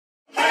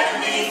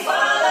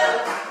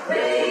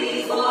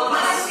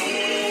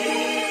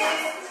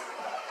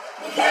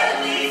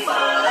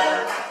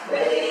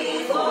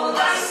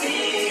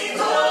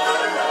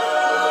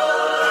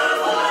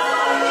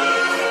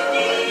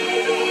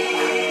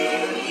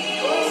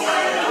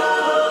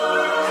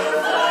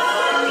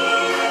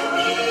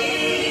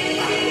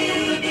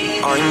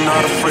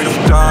not afraid of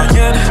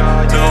dying,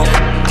 no.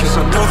 Cause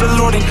I know the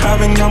Lord in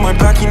heaven got my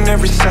back in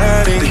every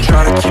setting. They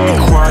try to keep me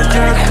quiet,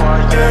 yeah,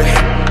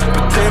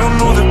 but they don't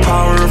know the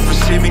power of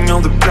receiving all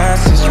the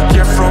blessings you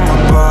get from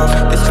above.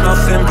 It's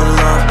nothing but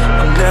love,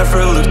 I'll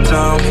never look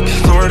down,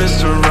 cause Lord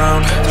is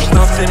around. There's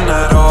nothing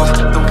at all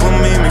that will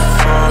make me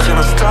fall.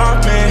 Cannot stop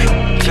me,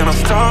 cannot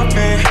stop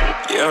me.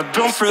 Yeah,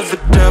 don't fear the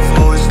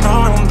devil, it's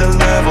not on the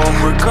level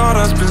where God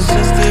has been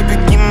since the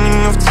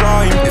beginning of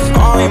time. If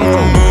I am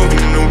not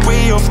moving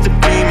away off the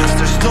demons,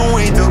 there's no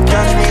way they'll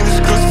catch me this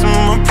close to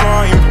my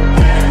prime.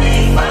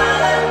 Heavenly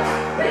Father,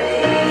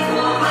 pray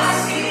for my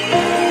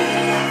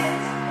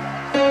sins.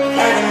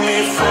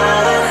 Heavenly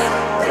Father,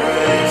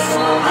 pray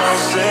for my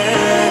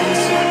sins.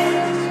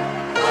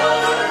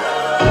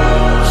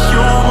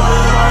 You're my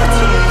light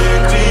and the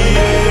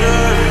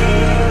creator.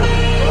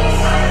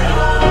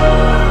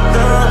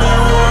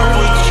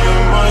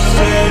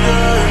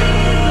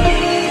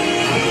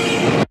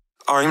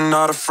 I'm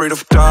not afraid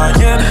of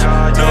dying,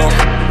 no.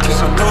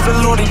 Cause I know the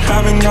Lord in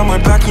heaven got my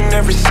back in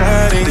every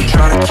setting. They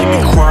try to keep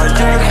me quiet,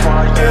 yeah,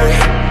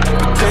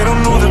 but they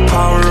don't know the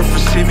power of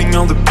receiving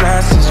all the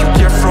blessings you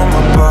get from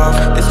above.